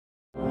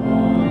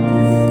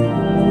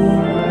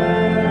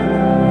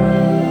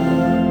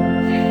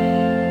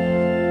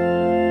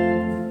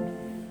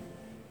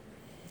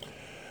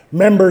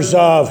members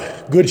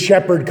of Good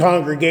Shepherd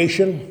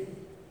congregation,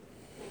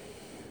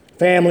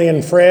 family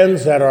and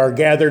friends that are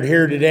gathered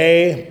here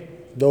today,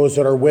 those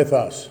that are with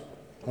us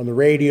on the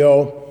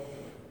radio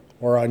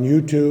or on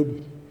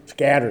YouTube,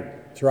 scattered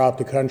throughout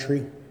the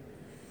country,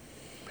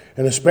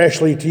 and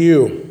especially to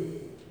you,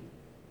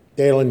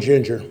 Dale and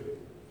Ginger,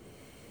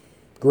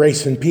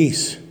 grace and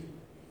peace,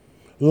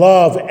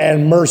 love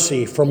and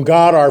mercy from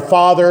God our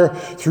Father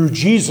through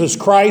Jesus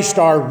Christ,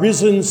 our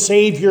risen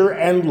Savior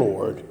and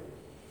Lord.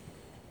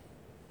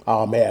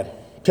 Amen.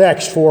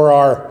 Text for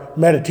our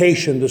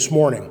meditation this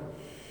morning.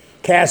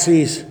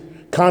 Cassie's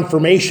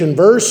confirmation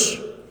verse,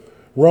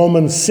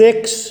 Romans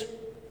 6,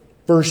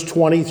 verse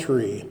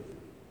 23.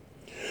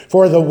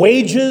 For the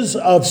wages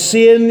of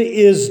sin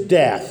is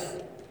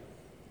death,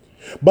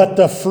 but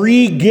the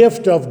free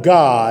gift of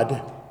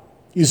God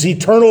is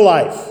eternal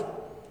life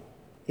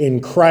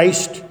in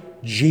Christ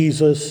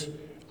Jesus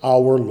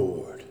our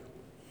Lord.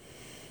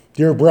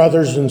 Dear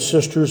brothers and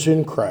sisters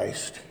in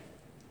Christ,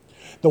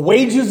 the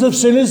wages of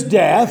sin is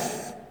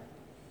death.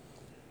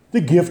 The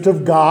gift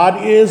of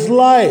God is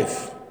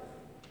life.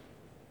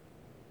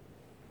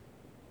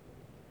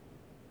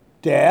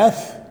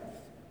 Death,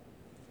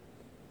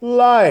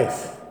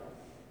 life.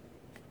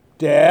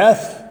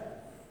 Death,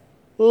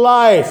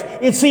 life.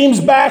 It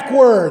seems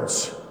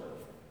backwards.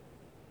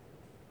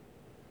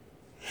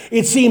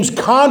 It seems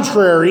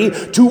contrary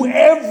to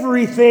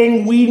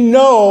everything we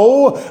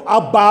know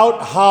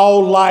about how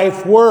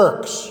life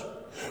works.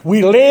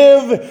 We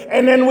live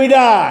and then we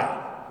die.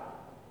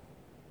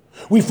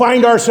 We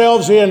find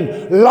ourselves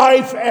in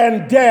life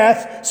and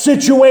death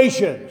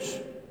situations.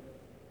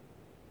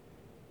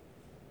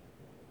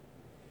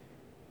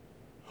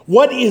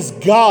 What is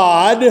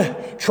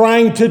God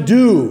trying to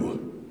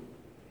do?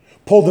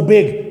 Pull the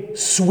big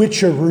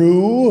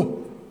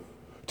switcheroo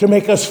to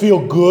make us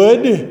feel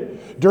good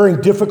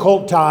during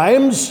difficult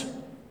times?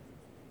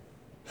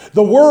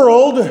 The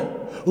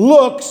world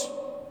looks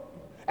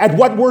at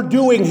what we're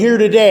doing here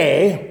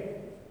today,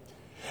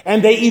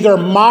 and they either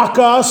mock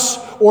us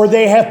or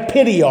they have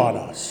pity on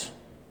us.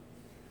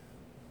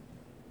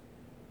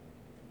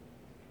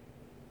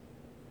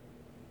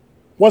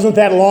 Wasn't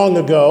that long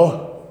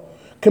ago,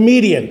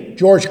 comedian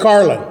George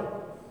Carlin,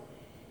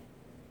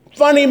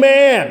 funny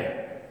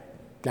man,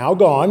 now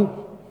gone,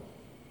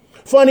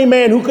 funny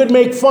man who could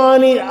make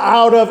funny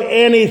out of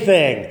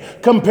anything,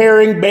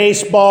 comparing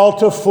baseball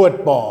to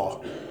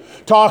football,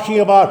 talking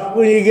about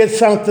when you get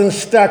something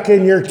stuck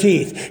in your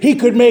teeth. He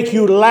could make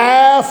you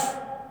laugh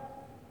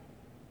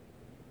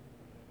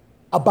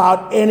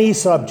about any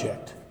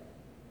subject.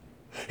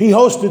 He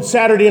hosted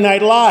Saturday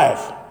Night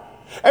Live.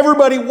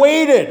 Everybody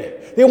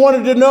waited. They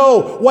wanted to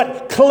know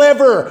what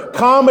clever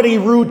comedy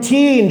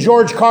routine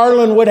George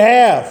Carlin would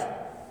have.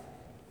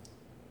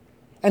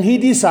 And he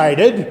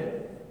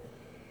decided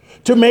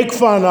to make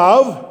fun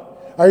of,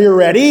 are you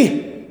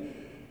ready?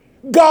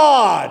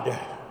 God.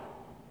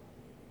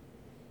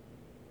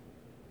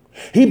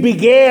 He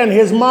began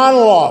his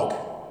monologue.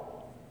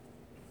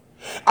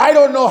 I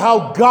don't know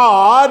how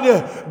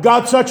God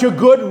got such a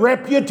good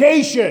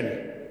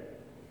reputation.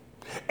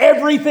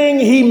 Everything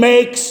he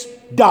makes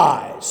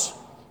dies.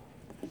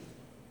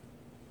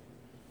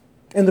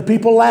 And the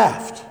people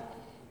laughed.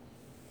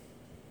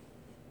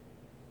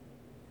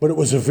 But it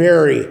was a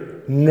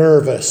very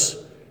nervous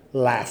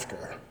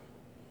laughter.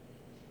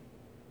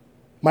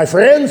 My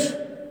friends,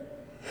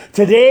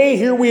 today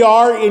here we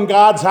are in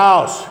God's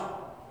house.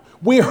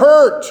 We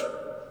hurt.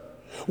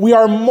 We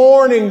are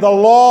mourning the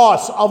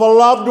loss of a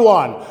loved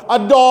one,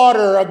 a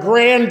daughter, a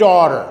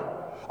granddaughter,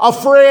 a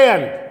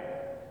friend,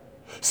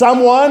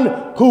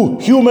 someone who,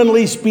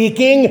 humanly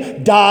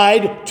speaking,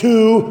 died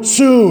too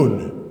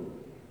soon.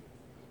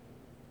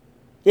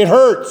 It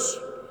hurts.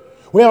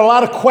 We have a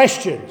lot of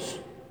questions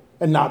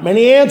and not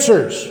many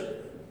answers.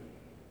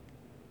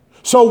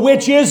 So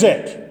which is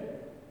it?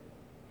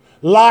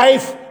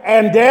 Life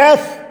and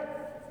death?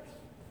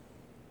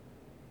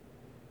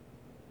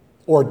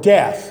 Or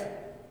death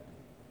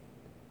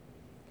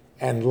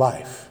and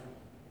life?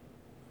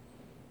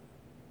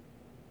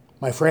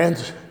 My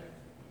friends,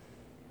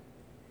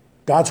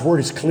 God's word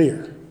is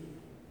clear.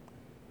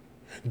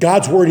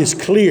 God's word is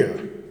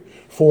clear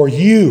for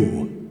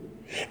you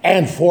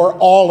and for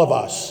all of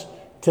us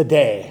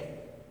today.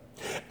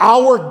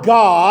 Our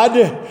God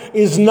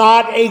is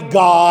not a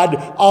God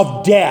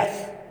of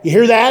death. You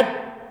hear that?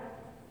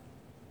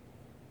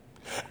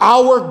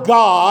 Our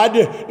God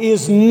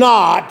is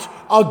not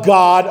a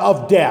God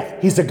of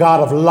death. He's a God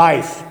of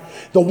life.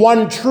 The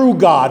one true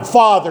God,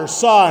 Father,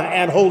 Son,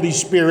 and Holy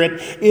Spirit,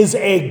 is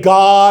a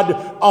God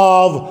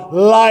of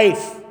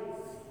life.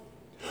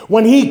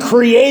 When he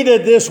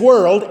created this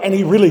world, and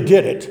he really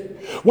did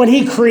it, when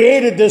he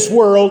created this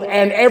world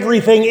and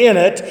everything in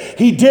it,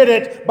 he did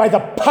it by the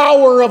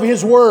power of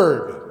his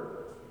word.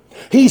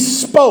 He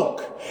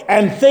spoke,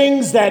 and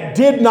things that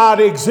did not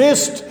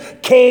exist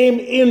came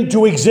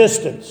into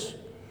existence.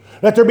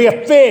 Let there be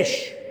a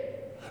fish.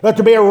 Let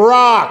there be a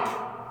rock.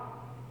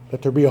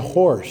 Let there be a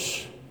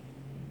horse.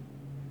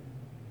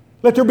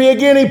 Let there be a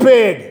guinea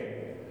pig.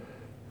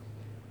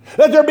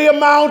 Let there be a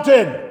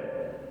mountain.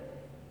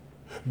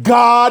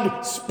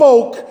 God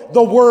spoke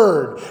the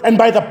word, and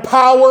by the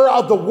power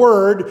of the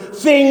word,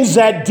 things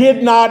that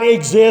did not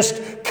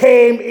exist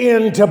came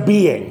into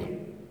being.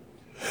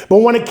 But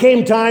when it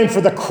came time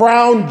for the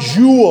crown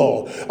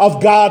jewel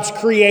of God's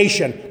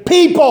creation,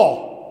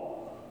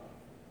 people,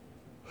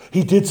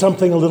 he did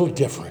something a little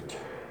different.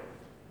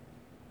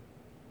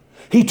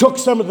 He took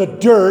some of the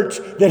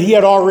dirt that he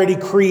had already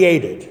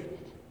created.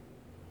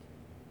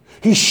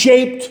 He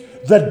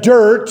shaped the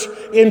dirt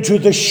into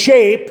the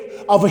shape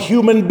of a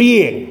human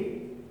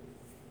being.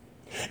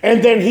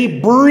 And then he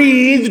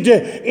breathed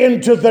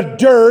into the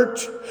dirt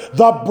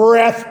the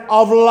breath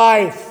of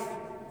life.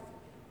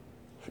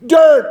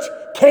 Dirt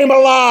came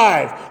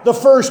alive. The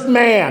first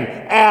man,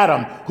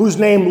 Adam, whose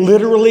name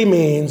literally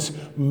means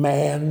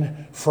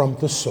man from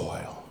the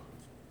soil.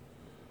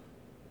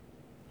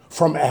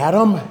 From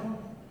Adam,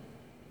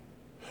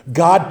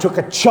 God took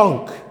a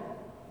chunk.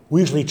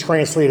 We usually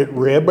translate it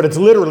rib, but it's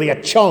literally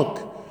a chunk.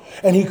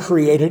 And he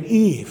created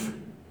Eve.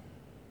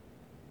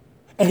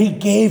 And he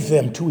gave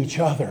them to each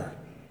other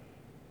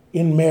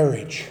in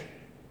marriage.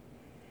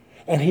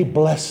 And he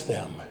blessed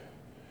them.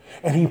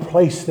 And he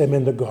placed them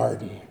in the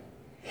garden.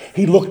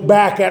 He looked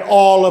back at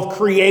all of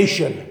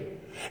creation.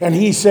 And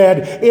he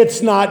said,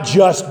 it's not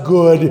just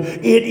good,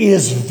 it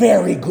is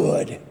very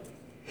good.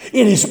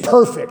 It is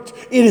perfect.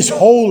 It is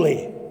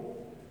holy.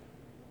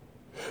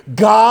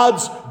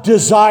 God's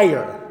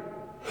desire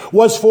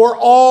was for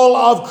all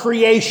of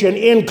creation,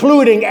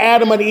 including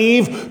Adam and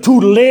Eve, to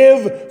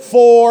live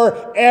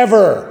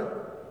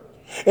forever.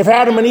 If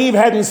Adam and Eve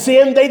hadn't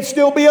sinned, they'd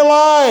still be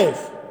alive.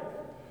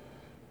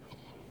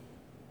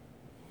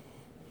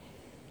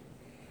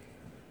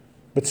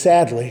 But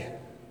sadly,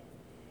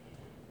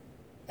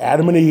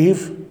 Adam and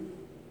Eve,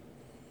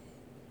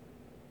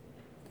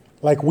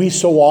 like we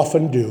so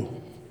often do,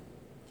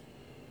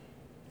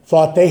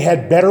 thought they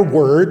had better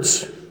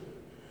words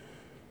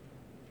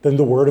than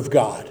the Word of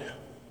God.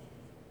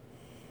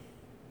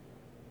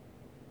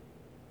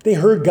 They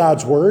heard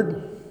God's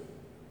word.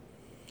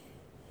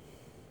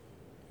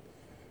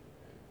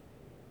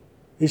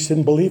 They just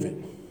didn't believe it.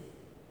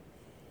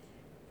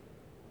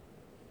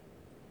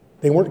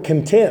 They weren't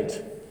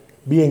content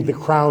being the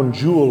crown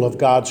jewel of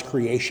God's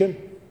creation.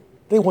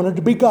 They wanted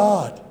to be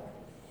God.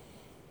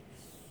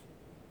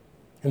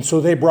 And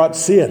so they brought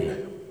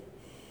sin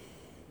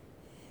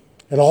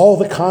and all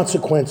the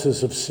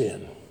consequences of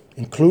sin,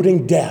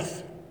 including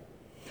death,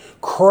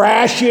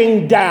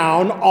 crashing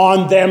down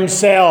on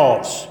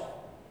themselves.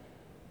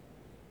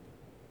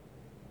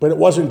 But it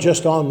wasn't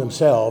just on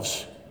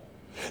themselves.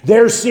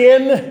 Their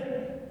sin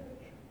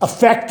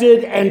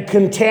affected and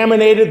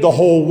contaminated the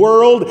whole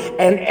world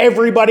and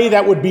everybody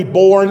that would be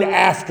born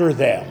after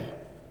them.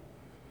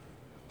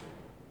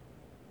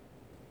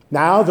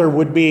 Now there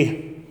would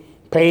be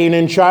pain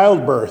in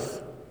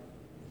childbirth.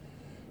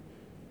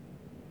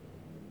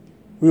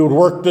 We would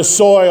work the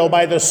soil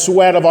by the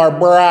sweat of our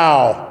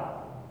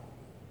brow.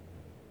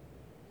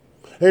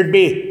 There'd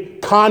be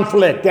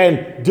conflict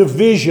and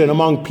division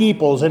among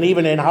peoples and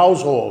even in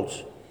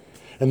households.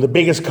 And the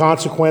biggest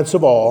consequence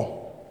of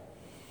all,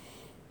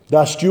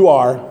 dust you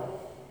are,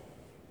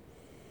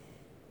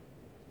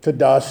 to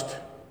dust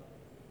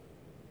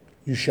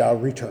you shall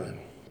return.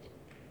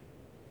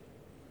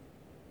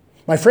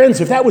 My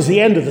friends, if that was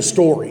the end of the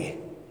story,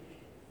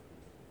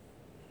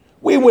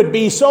 we would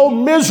be so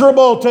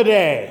miserable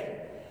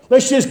today.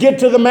 Let's just get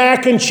to the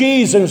mac and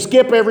cheese and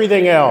skip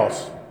everything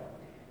else.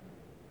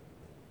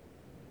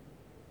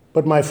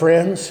 But my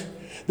friends,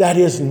 that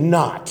is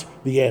not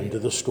the end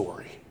of the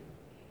story.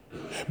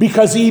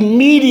 Because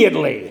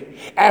immediately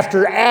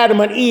after Adam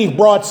and Eve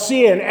brought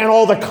sin and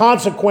all the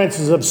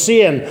consequences of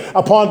sin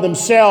upon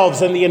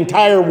themselves and the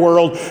entire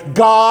world,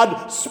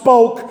 God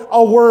spoke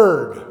a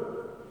word,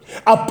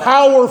 a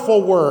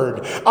powerful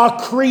word, a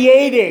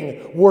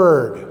creating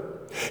word.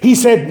 He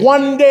said,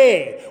 one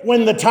day,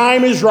 when the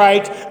time is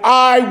right,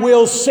 I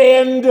will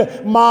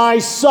send my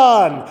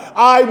son.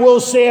 I will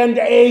send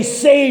a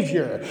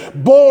Savior,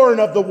 born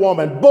of the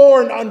woman,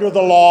 born under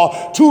the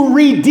law, to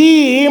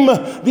redeem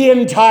the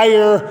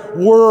entire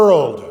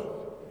world.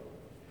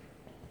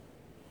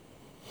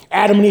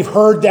 Adam and Eve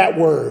heard that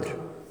word.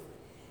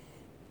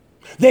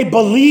 They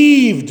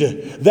believed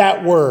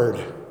that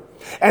word.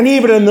 And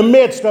even in the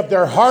midst of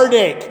their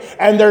heartache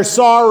and their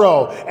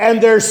sorrow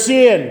and their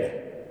sin,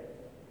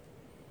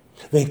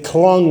 they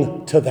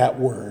clung to that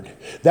word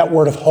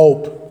of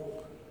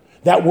hope,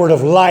 that word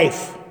of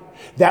life,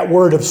 that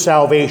word of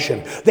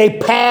salvation. They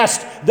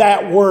passed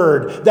that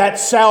word, that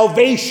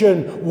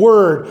salvation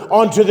word,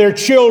 onto their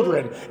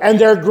children and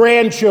their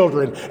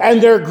grandchildren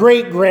and their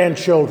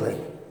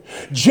great-grandchildren.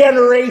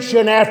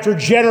 Generation after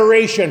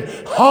generation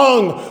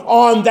hung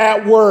on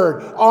that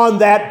word, on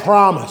that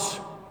promise.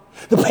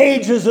 The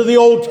pages of the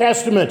Old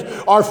Testament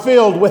are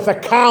filled with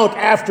account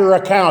after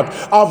account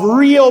of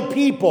real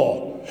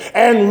people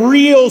and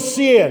real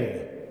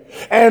sin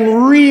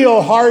and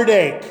real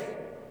heartache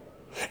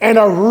and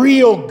a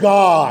real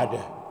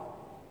God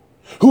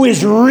who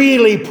is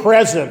really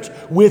present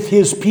with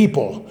his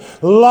people,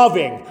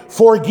 loving,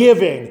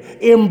 forgiving,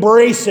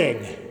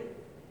 embracing,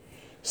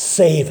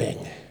 saving.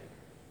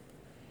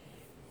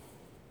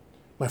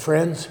 My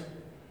friends,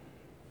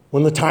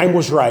 when the time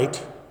was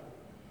right,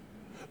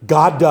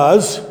 God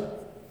does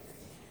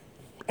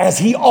as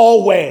he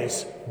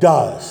always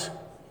does.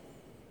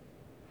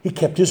 He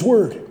kept his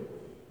word.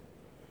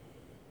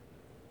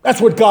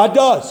 That's what God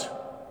does.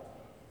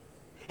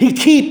 He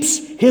keeps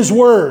his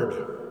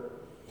word.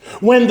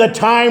 When the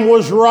time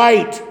was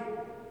right,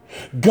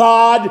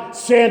 God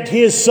sent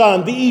his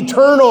Son, the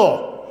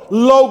eternal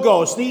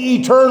Logos, the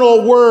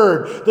eternal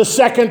Word, the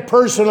second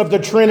person of the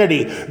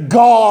Trinity,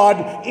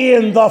 God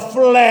in the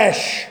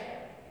flesh.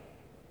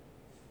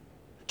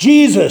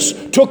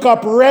 Jesus took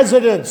up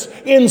residence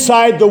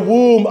inside the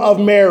womb of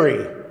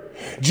Mary.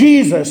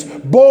 Jesus,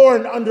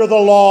 born under the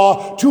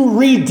law to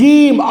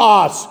redeem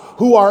us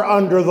who are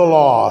under the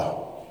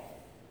law.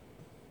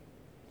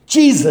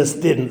 Jesus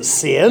didn't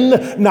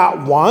sin,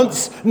 not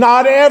once,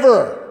 not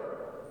ever.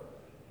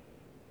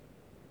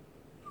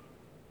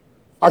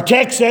 Our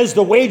text says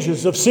the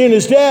wages of sin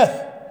is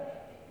death.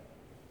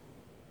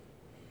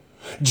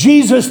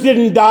 Jesus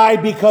didn't die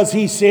because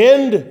he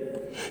sinned.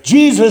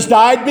 Jesus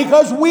died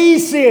because we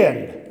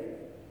sinned.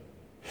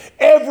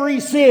 Every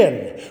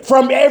sin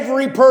from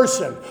every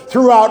person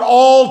throughout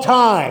all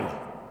time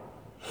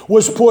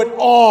was put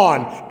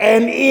on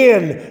and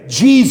in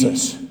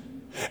Jesus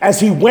as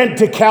he went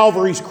to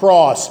Calvary's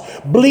cross,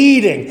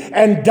 bleeding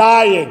and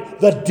dying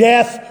the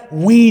death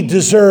we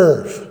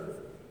deserve.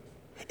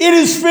 It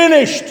is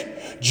finished,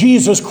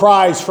 Jesus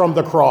cries from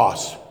the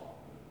cross.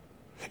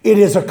 It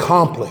is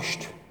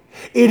accomplished.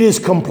 It is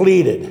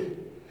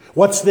completed.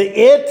 What's the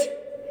it?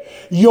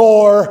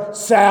 Your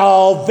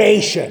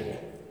salvation.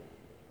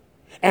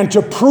 And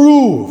to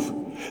prove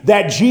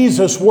that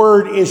Jesus'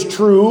 word is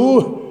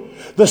true,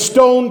 the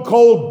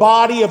stone-cold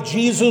body of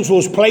Jesus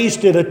was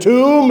placed in a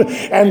tomb,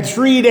 and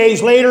 3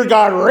 days later,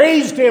 God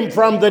raised him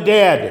from the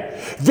dead,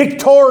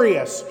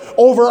 victorious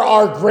over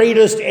our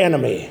greatest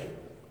enemy,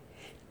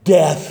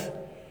 death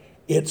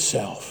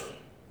itself.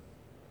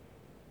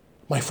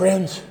 My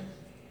friends,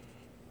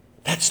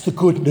 that's the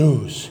good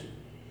news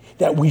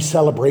that we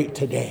celebrate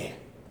today.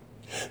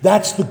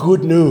 That's the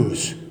good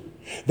news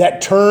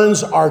that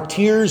turns our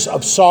tears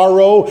of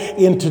sorrow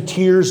into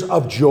tears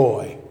of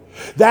joy.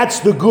 That's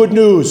the good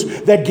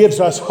news that gives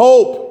us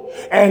hope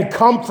and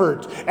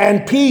comfort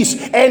and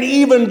peace and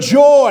even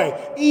joy,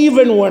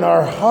 even when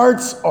our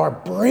hearts are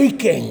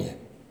breaking.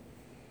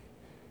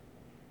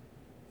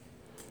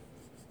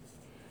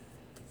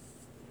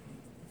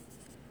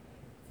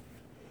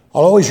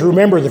 I'll always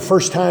remember the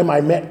first time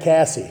I met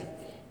Cassie. It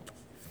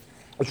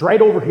was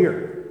right over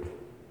here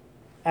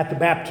at the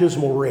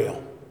baptismal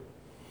rail.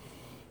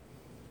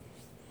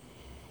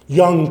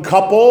 Young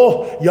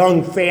couple,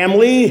 young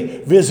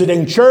family,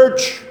 visiting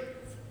church.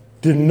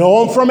 Didn't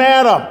know them from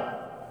Adam.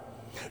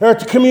 They're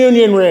at the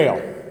communion rail.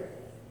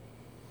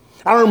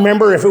 I don't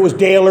remember if it was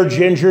Dale or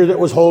Ginger that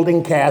was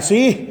holding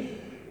Cassie,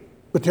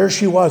 but there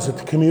she was at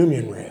the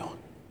communion rail.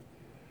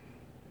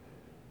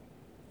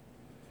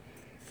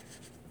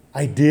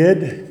 I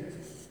did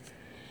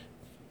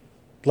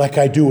like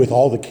I do with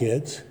all the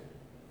kids.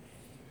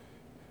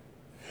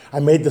 I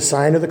made the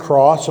sign of the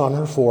cross on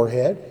her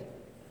forehead.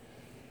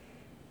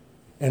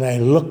 And I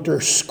looked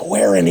her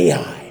square in the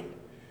eye.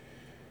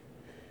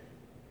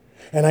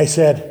 And I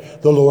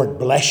said, the Lord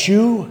bless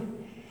you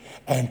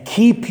and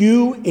keep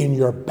you in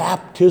your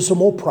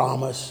baptismal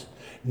promise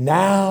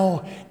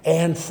now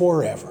and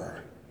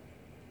forever.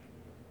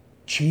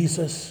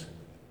 Jesus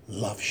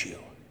loves you.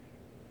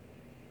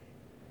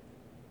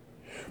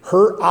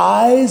 Her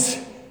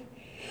eyes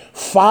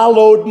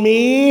followed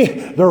me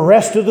the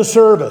rest of the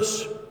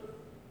service.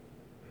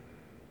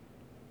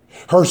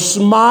 Her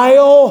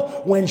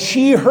smile when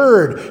she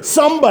heard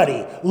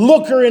somebody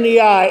look her in the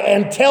eye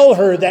and tell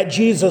her that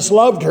Jesus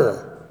loved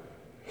her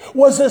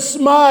was a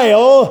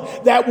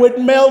smile that would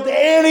melt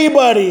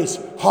anybody's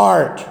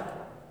heart.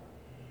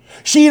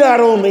 She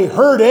not only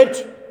heard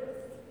it,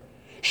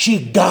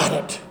 she got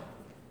it.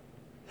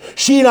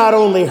 She not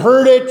only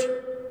heard it,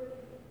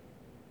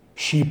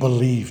 she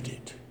believed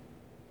it.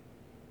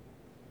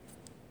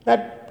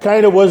 That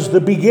kind of was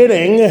the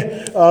beginning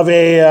of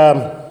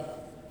a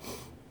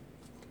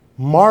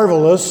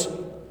marvelous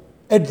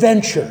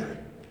adventure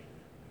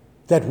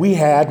that we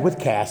had with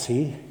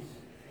Cassie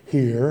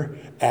here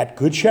at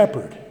Good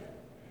Shepherd.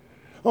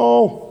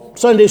 Oh,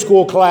 Sunday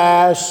school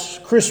class,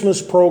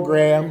 Christmas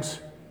programs.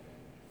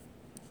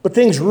 But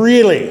things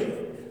really,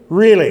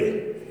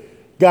 really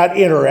got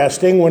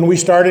interesting when we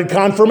started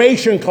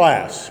confirmation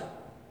class.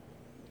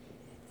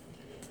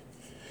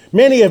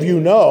 Many of you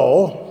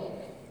know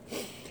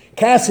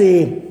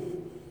Cassie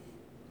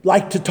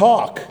liked to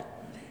talk.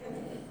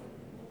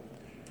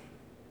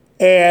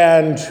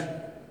 And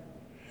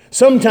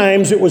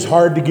sometimes it was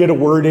hard to get a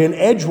word in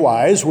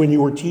edgewise when you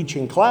were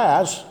teaching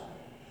class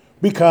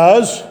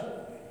because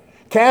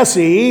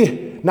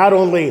Cassie not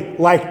only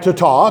liked to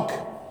talk,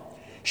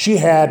 she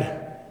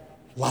had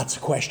lots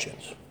of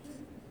questions.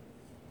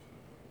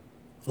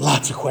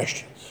 Lots of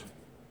questions.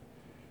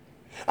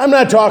 I'm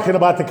not talking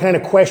about the kind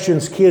of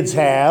questions kids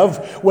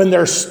have when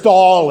they're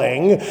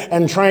stalling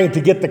and trying to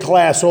get the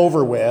class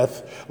over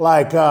with,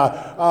 like,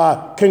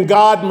 can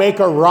God make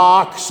a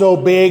rock so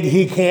big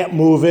he can't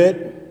move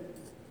it?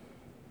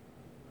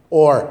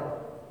 Or,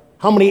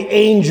 how many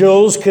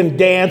angels can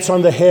dance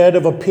on the head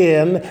of a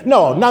pin?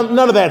 No, none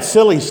of that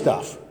silly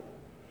stuff.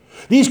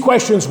 These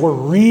questions were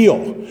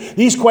real.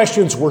 These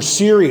questions were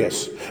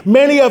serious.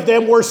 Many of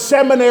them were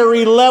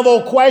seminary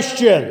level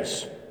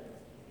questions.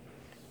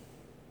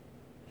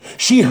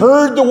 She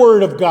heard the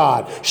Word of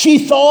God. She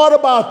thought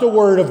about the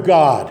Word of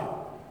God.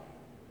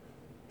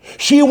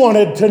 She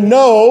wanted to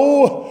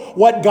know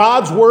what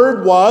God's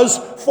Word was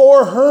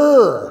for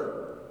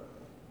her.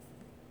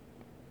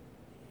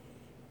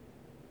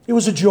 It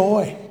was a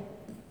joy.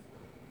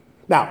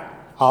 Now,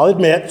 I'll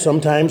admit,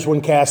 sometimes when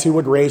Cassie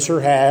would raise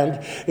her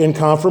hand in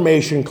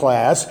confirmation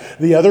class,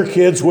 the other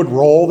kids would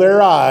roll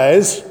their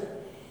eyes,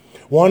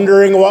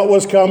 wondering what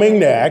was coming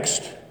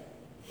next.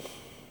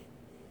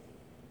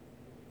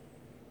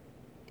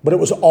 But it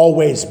was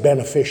always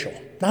beneficial,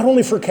 not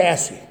only for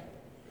Cassie,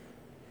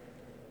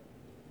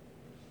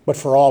 but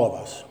for all of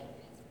us.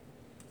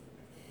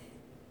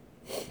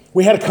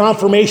 We had a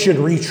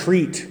confirmation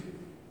retreat,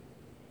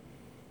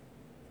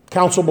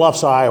 Council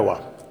Bluffs,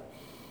 Iowa.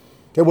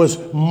 It was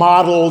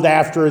modeled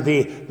after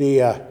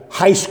the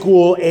high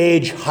school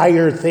age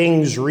higher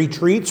things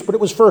retreats, but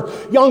it was for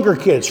younger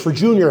kids, for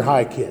junior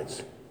high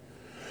kids.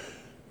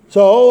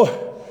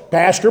 So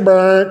Pastor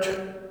Burnt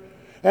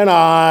and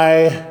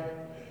I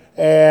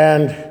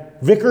and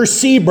Vicar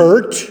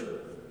Siebert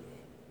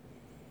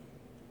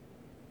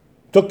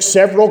took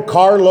several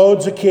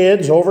carloads of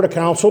kids over to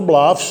Council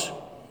Bluffs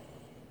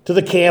to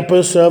the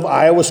campus of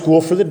Iowa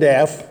School for the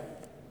Deaf.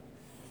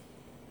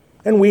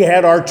 And we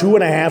had our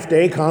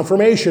 2.5-day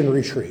confirmation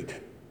retreat.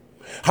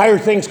 Higher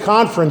Things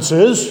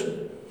conferences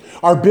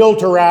are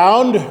built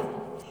around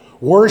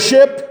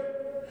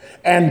worship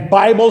and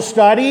Bible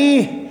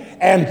study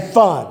and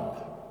fun.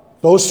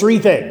 Those three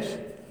things.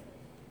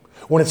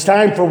 When it's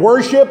time for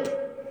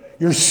worship,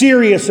 you're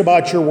serious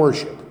about your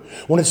worship.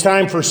 When it's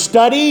time for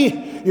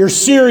study, you're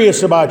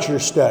serious about your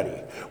study.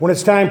 When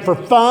it's time for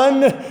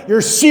fun, you're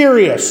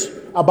serious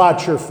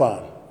about your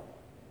fun.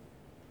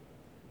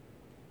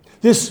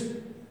 This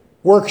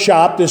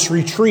workshop, this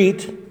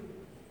retreat,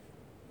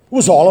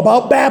 was all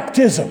about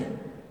baptism.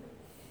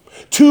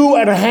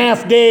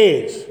 2.5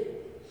 days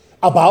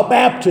about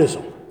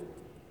baptism.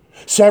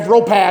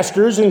 Several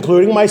pastors,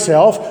 including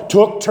myself,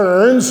 took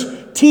turns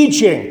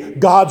teaching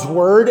God's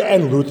Word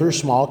and Luther's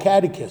Small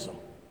Catechism.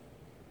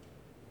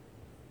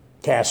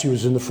 Cassie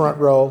was in the front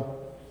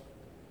row,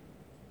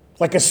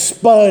 like a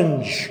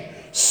sponge,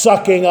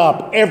 sucking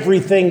up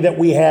everything that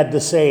we had to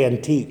say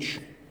and teach.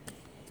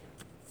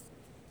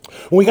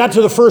 When we got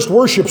to the first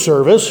worship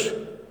service,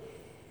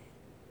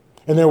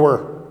 and there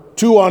were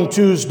 2 on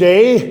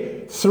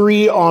Tuesday,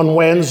 3 on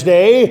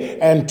Wednesday,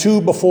 and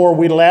 2 before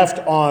we left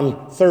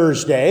on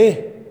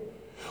Thursday.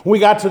 When we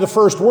got to the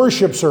first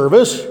worship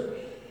service,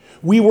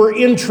 we were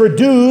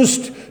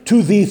introduced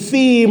to the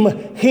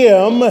theme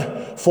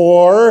hymn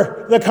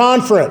for the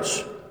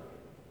conference.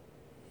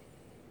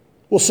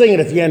 We'll sing it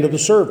at the end of the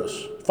service,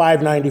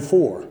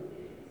 594.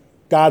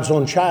 God's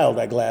own child,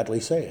 I gladly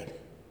say it.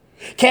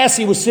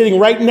 Cassie was sitting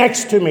right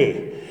next to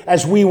me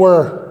as we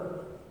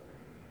were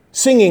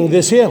singing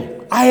this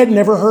hymn. I had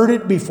never heard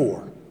it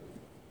before.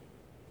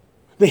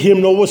 The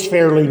hymnal was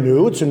fairly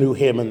new. It's a new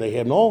hymn in the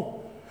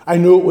hymnal. I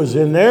knew it was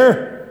in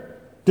there.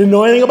 Didn't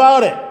know anything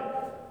about it.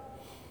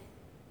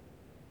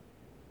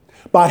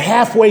 About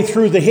halfway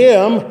through the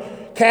hymn,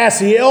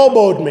 Cassie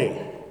elbowed me.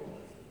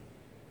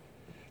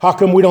 How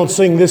come we don't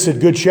sing this at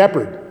Good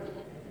Shepherd?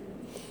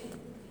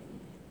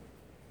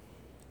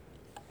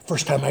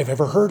 First time I've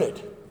ever heard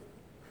it.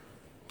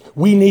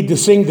 We need to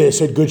sing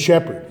this at Good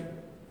Shepherd.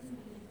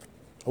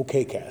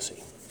 Okay,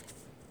 Cassie.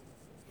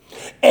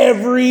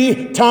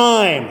 Every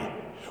time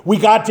we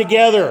got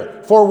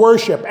together for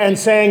worship and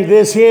sang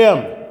this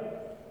hymn,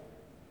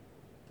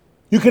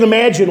 you can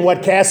imagine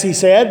what Cassie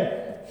said.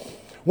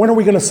 When are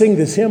we going to sing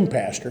this hymn,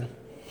 Pastor?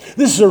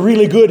 This is a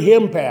really good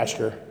hymn,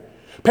 Pastor.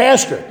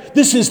 Pastor,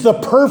 this is the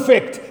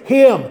perfect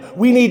hymn.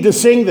 We need to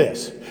sing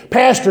this.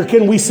 Pastor,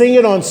 can we sing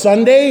it on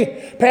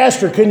Sunday?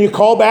 Pastor, can you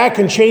call back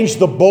and change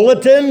the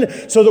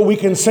bulletin so that we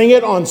can sing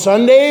it on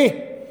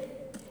Sunday?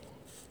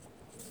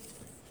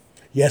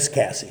 Yes,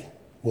 Cassie,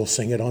 we'll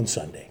sing it on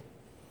Sunday.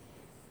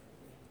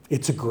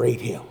 It's a great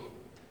hymn.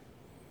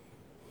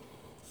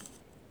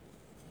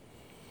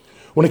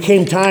 When it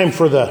came time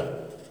for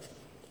the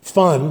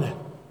fun,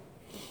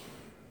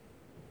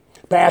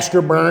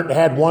 Pastor Burnt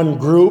had one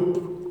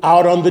group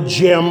out on the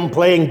gym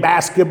playing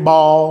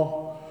basketball.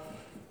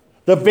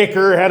 The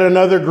vicar had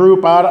another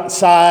group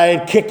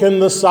outside kicking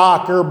the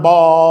soccer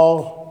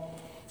ball.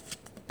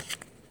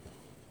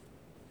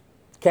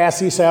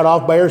 Cassie sat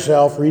off by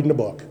herself reading a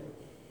book.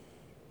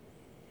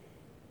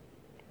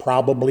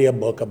 Probably a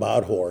book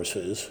about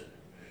horses.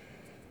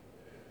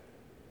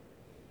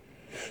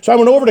 So I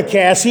went over to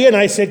Cassie and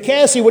I said,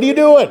 Cassie, what are you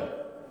doing?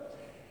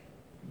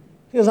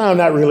 He goes, I'm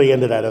not really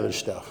into that other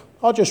stuff.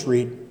 I'll just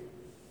read.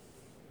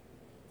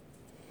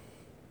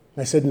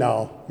 I said,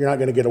 no, you're not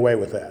going to get away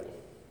with that.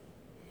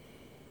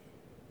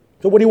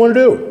 So what do you want to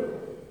do?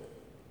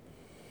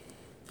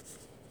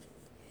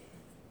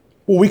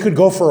 Well, we could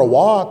go for a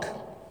walk.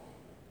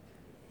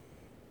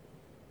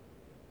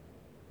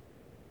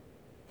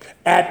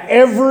 At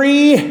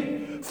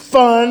every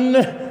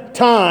fun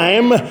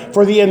time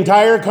for the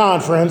entire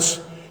conference,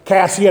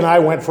 Cassie and I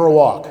went for a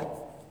walk.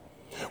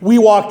 We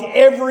walked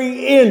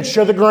every inch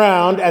of the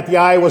ground at the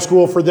Iowa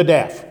School for the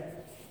Deaf.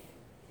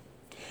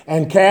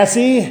 And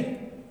Cassie,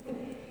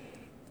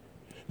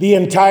 the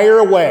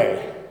entire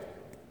way,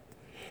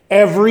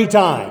 every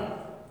time,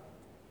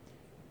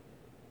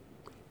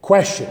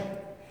 question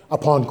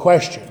upon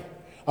question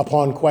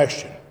upon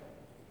question.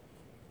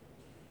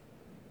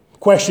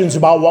 Questions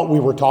about what we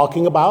were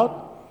talking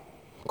about.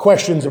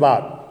 Questions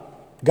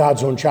about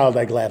God's own child,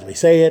 I gladly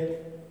say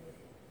it.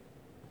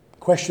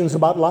 Questions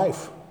about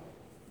life.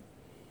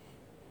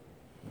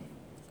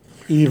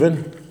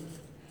 Even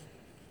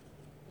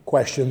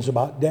questions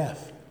about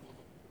death.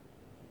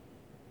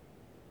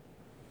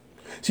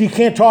 So you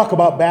can't talk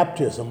about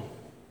baptism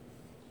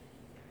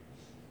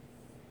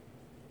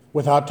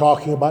without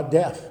talking about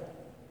death.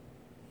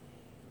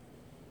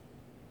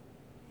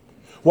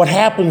 What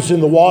happens in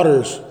the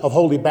waters of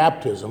holy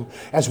baptism,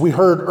 as we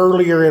heard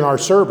earlier in our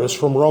service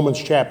from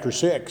Romans chapter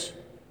 6,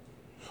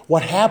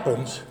 what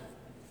happens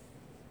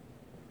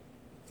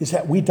is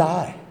that we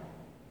die.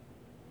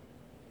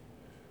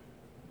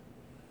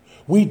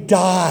 We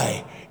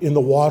die in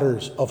the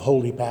waters of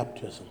holy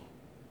baptism.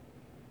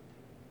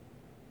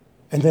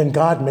 And then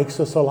God makes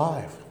us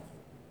alive.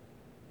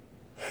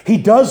 He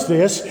does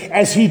this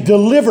as he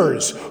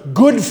delivers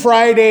Good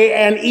Friday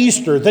and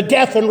Easter, the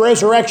death and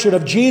resurrection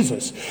of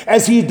Jesus,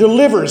 as he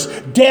delivers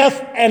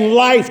death and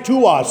life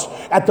to us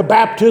at the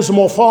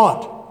baptismal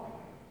font.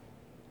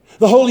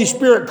 The Holy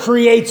Spirit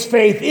creates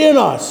faith in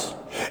us,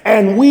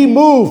 and we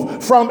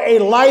move from a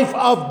life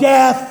of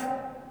death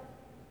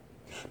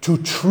to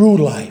true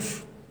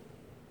life,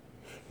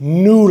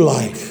 new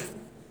life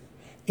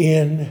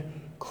in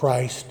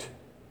Christ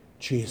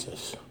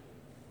Jesus.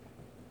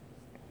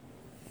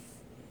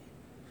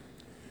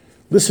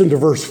 Listen to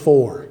verse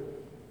 4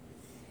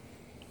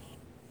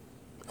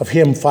 of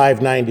hymn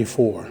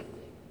 594.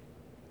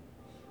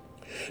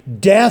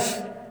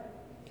 Death,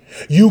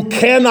 you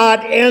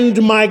cannot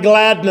end my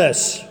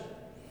gladness.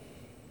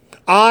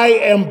 I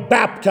am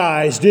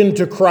baptized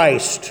into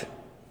Christ.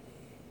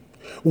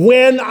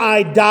 When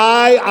I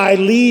die, I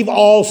leave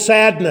all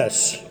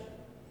sadness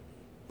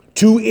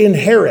to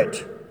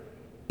inherit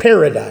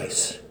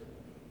paradise.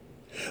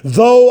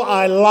 Though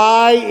I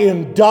lie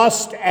in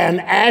dust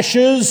and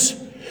ashes,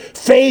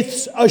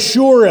 faith's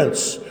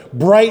assurance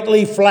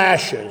brightly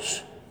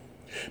flashes.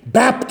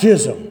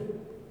 Baptism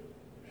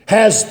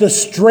has the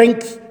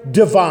strength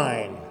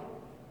divine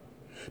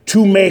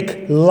to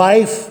make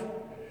life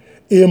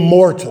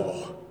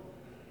immortal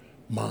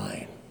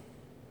mine.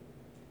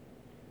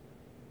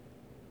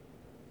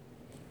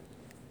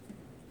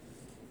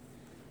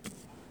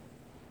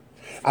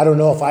 I don't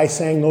know if I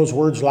sang those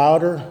words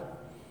louder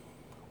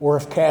or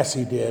if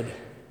Cassie did,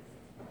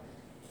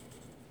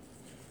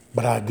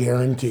 but I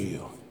guarantee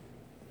you,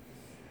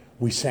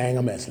 we sang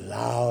them as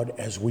loud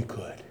as we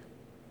could.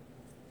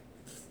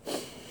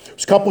 It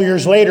was a couple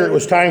years later, it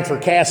was time for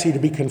Cassie to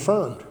be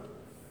confirmed.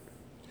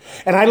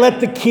 And I let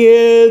the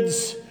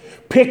kids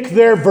pick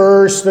their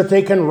verse that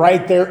they can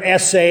write their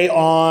essay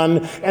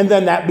on, and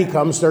then that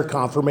becomes their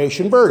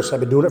confirmation verse. I've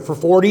been doing it for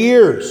 40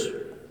 years.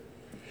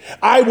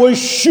 I was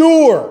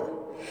sure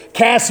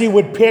Cassie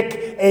would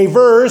pick a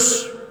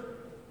verse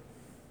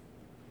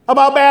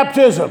about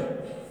baptism.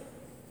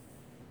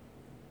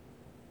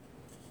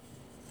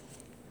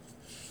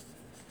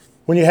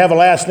 When you have a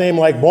last name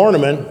like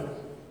Borneman,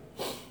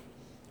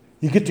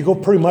 you get to go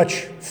pretty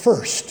much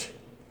first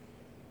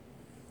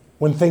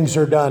when things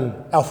are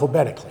done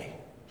alphabetically.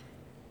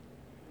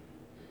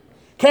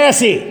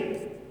 Cassie,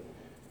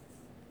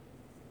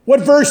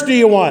 what verse do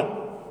you want?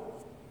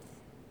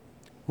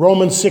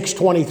 Romans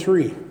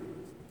 6:23.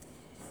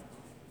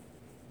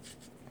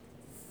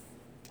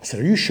 I said,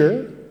 are you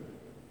sure?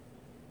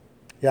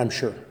 Yeah, I'm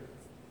sure.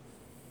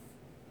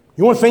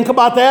 You want to think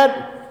about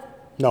that?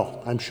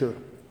 No, I'm sure.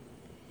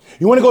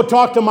 You want to go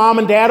talk to mom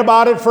and dad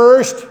about it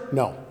first?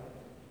 No,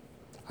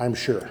 I'm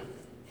sure.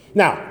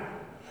 Now,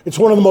 it's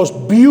one of the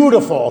most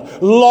beautiful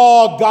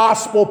law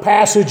gospel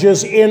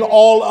passages in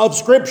all of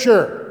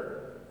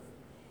Scripture.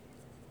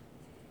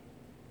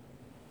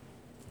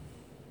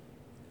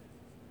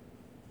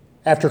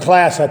 After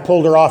class, I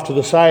pulled her off to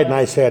the side and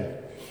I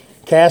said,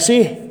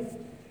 Cassie,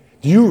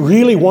 do you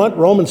really want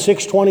Romans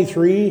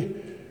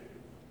 6:23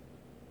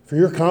 for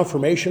your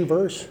confirmation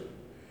verse?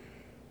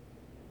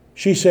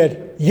 She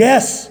said,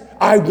 yes,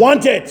 I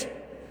want it.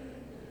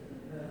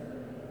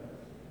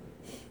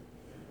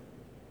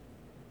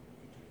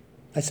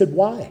 I said,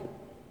 why?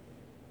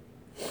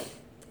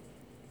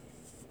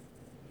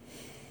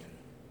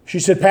 She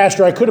said,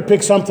 Pastor, I could have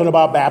picked something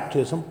about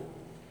baptism.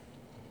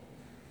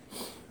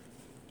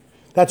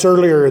 That's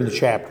earlier in the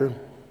chapter.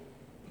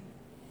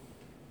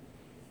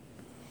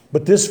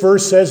 But this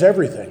verse says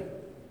everything.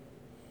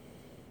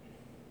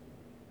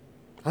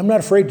 I'm not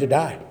afraid to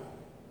die.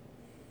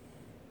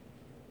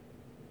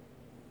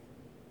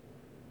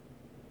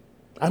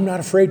 I'm not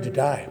afraid to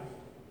die.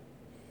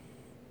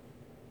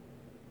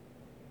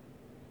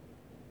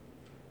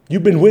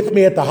 You've been with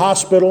me at the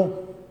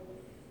hospital.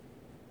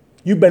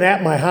 You've been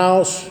at my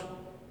house.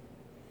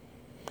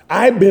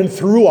 I've been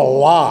through a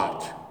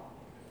lot.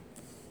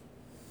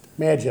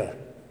 Imagine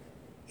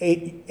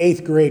an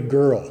eighth grade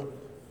girl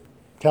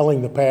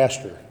telling the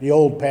pastor, the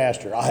old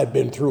pastor, I've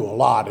been through a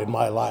lot in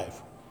my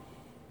life.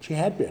 She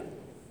had been.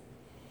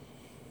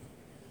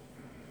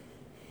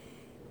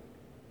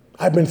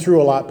 I've been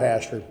through a lot,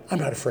 Pastor. I'm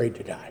not afraid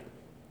to die.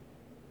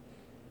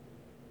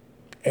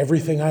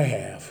 Everything I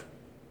have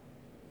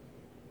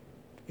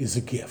is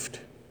a gift.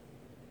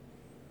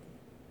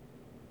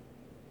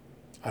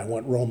 I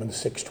want Romans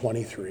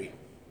 6:23.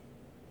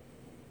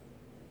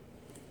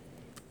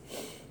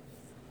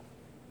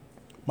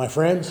 My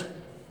friends,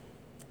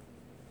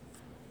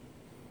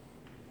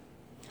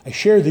 I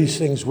share these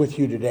things with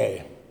you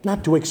today,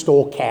 not to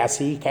extol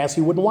Cassie.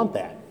 Cassie wouldn't want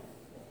that.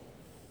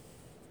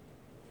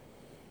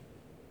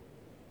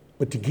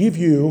 But to give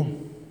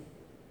you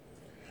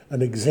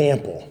an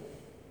example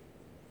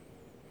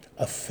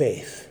of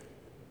faith.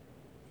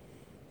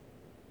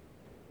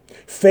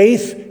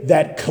 Faith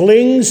that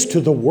clings to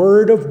the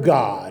Word of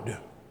God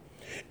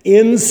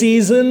in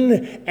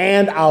season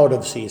and out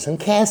of season.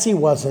 Cassie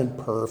wasn't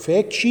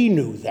perfect. She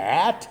knew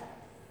that.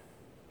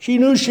 She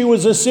knew she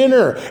was a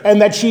sinner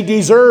and that she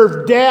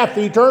deserved death,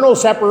 eternal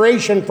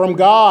separation from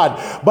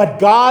God. But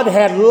God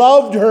had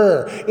loved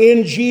her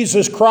in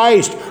Jesus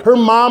Christ. Her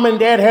mom and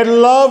dad had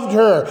loved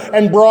her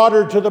and brought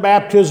her to the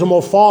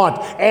baptismal font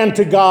and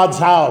to God's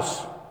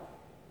house.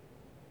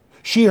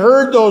 She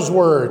heard those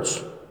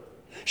words.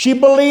 She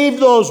believed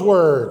those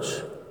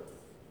words.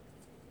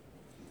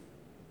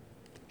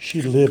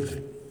 She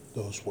lived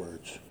those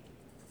words.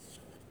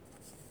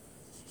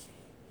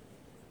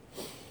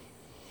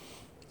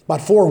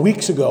 About 4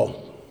 weeks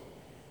ago,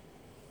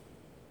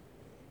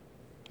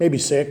 maybe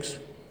 6,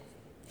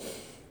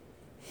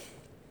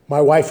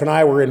 my wife and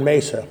I were in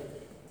Mesa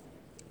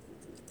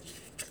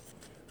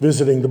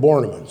visiting the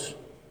Bornemans.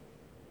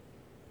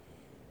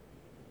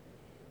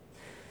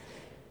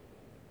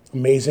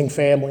 Amazing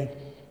family.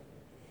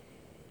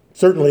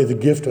 Certainly the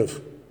gift of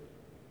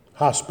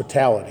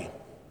hospitality.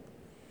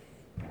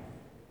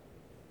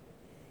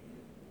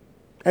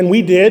 And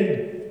we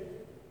did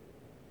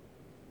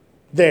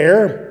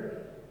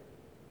there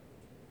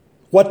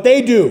what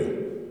they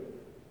do.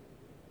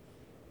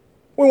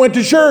 We went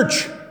to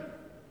church.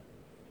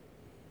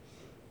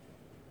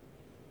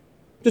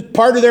 It's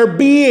part of their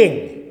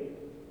being.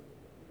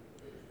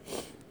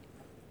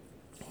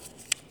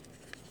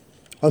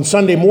 On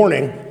Sunday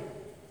morning,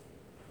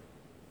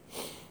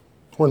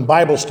 we're in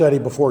Bible study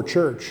before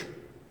church.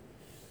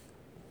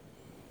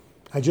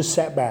 I just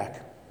sat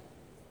back.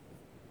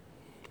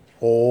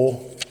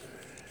 Oh,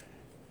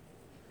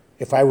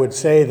 if I would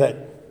say that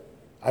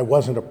I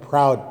wasn't a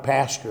proud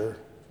pastor,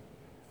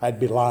 I'd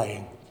be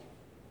lying.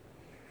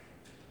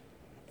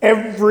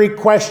 Every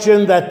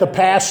question that the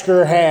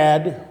pastor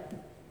had,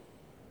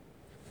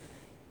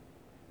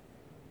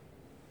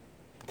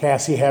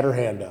 Cassie had her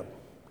hand up.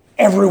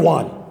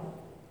 Everyone.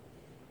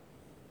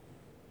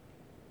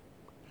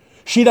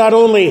 She not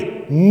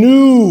only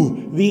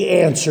knew the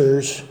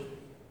answers,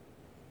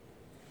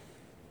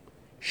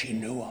 she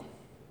knew them.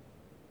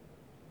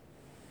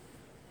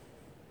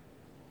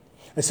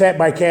 I sat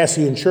by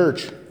Cassie in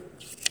church. And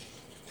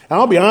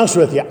I'll be honest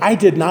with you, I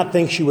did not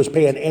think she was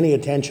paying any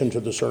attention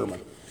to the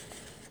sermon.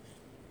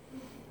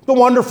 The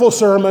wonderful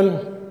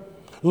sermon,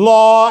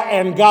 law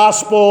and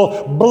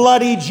gospel,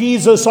 bloody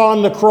Jesus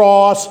on the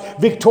cross,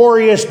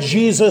 victorious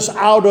Jesus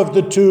out of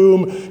the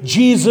tomb,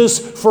 Jesus,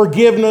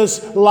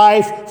 forgiveness,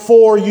 life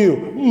for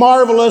you.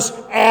 Marvelous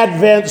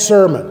Advent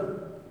sermon.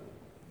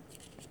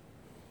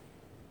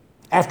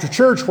 After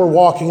church, we're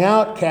walking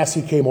out.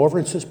 Cassie came over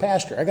and says,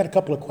 Pastor, I got a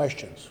couple of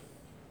questions.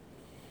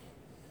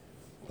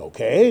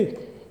 Okay.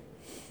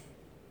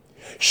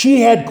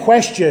 She had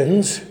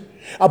questions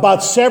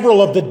about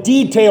several of the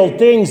detailed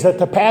things that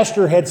the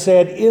pastor had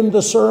said in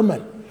the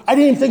sermon. I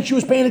didn't even think she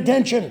was paying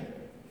attention.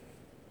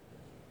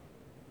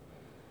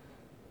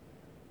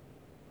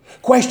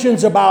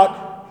 Questions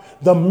about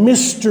the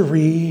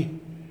mystery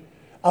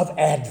of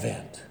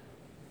Advent.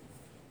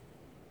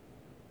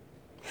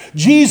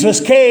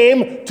 Jesus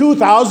came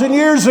 2,000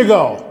 years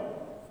ago.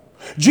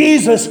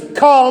 Jesus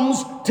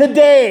comes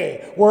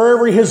today,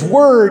 wherever his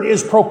word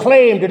is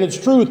proclaimed in its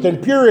truth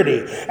and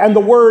purity, and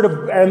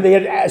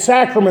the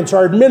sacraments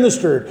are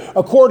administered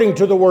according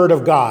to the word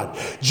of God.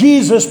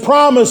 Jesus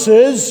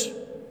promises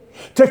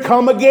to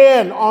come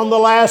again on the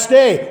last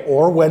day,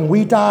 or when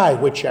we die,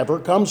 whichever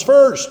comes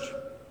first.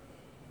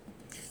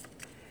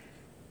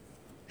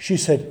 She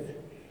said,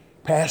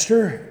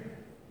 Pastor,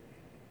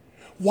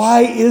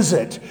 why is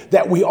it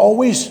that we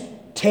always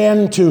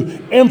tend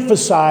to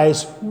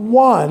emphasize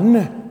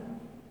one,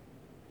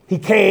 he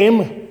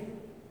came,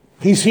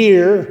 He's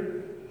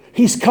here.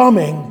 He's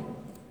coming.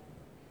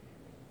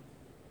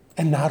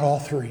 And not all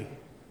three.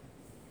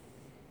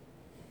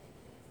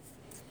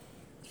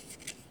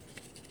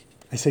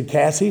 I said,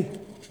 Cassie,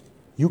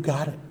 you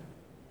got it.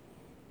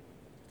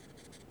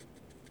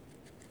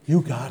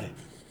 You got it.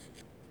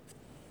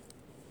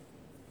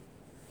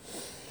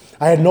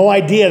 I had no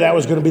idea that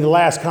was going to be the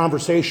last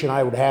conversation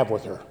I would have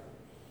with her.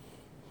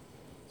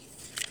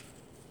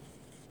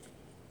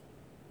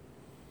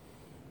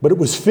 But it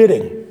was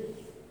fitting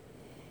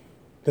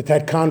that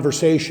that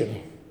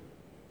conversation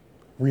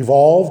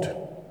revolved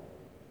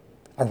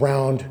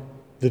around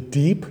the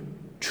deep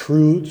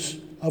truths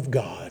of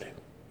God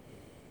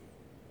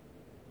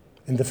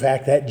and the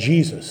fact that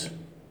Jesus,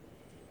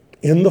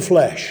 in the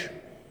flesh,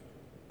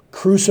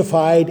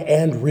 crucified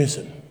and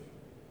risen,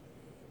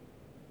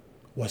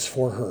 was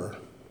for her.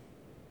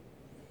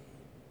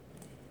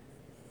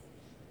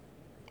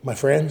 My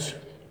friends,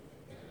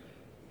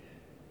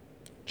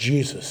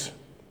 Jesus,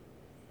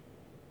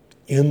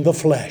 in the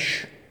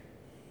flesh,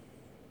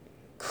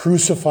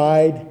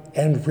 crucified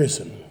and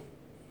risen,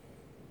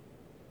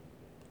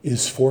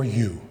 is for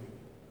you.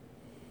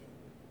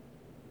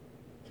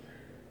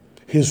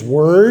 His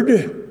word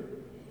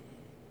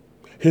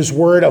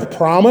of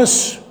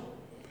promise,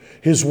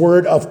 His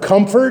word of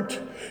comfort,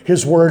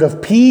 His word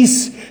of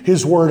peace,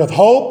 His word of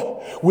hope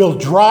will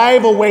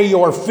drive away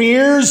your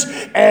fears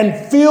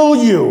and fill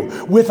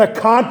you with a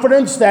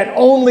confidence that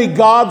only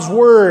God's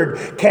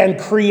word can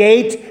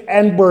create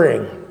and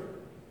bring.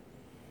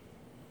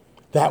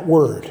 That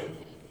word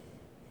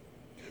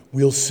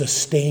will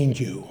sustain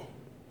you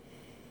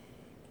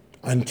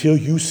until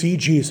you see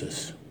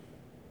Jesus.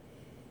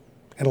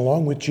 And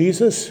along with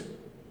Jesus,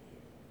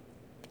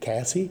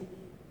 Cassie,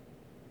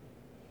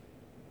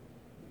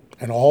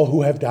 and all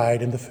who have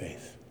died in the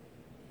faith.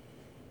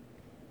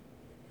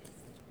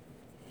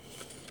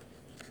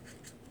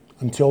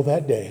 Until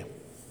that day,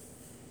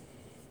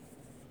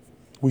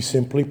 we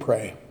simply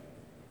pray,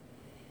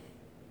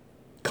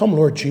 come,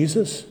 Lord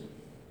Jesus.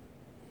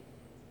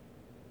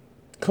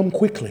 Come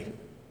quickly.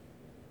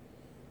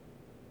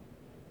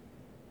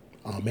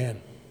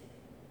 Amen.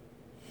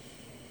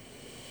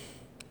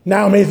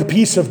 Now may the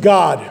peace of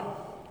God,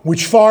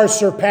 which far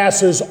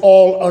surpasses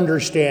all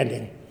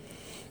understanding,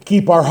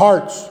 keep our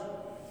hearts,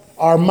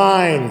 our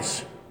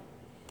minds,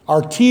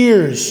 our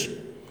tears,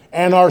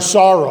 and our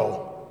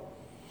sorrow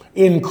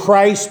in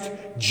Christ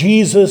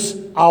Jesus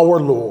our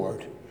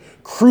Lord,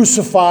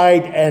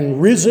 crucified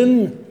and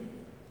risen,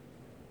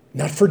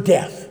 not for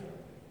death,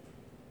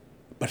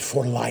 but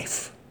for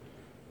life.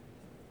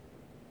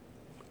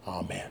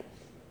 Amen.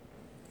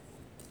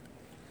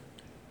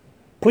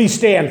 Please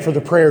stand for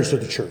the prayers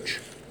of the church.